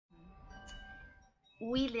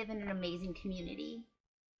we live in an amazing community,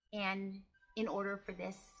 and in order for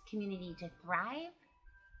this community to thrive,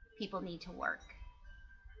 people need to work.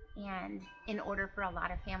 And in order for a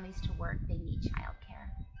lot of families to work, they need childcare.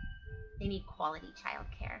 They need quality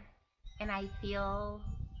childcare. And I feel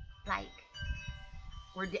like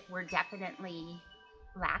we're definitely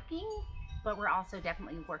lacking, but we're also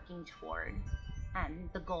definitely working toward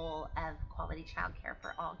the goal of quality childcare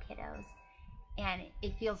for all kiddos. And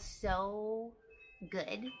it feels so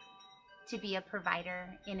good to be a provider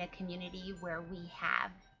in a community where we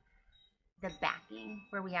have the backing,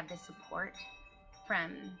 where we have the support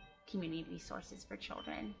from Community Resources for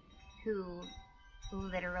Children, who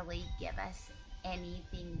literally give us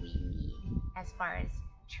anything we need as far as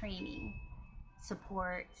training,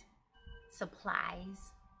 support,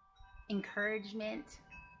 supplies, encouragement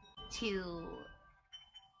to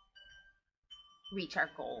reach our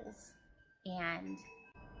goals and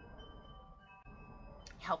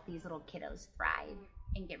help these little kiddos thrive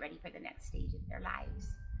and get ready for the next stage of their lives.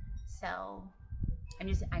 So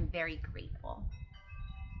I'm very grateful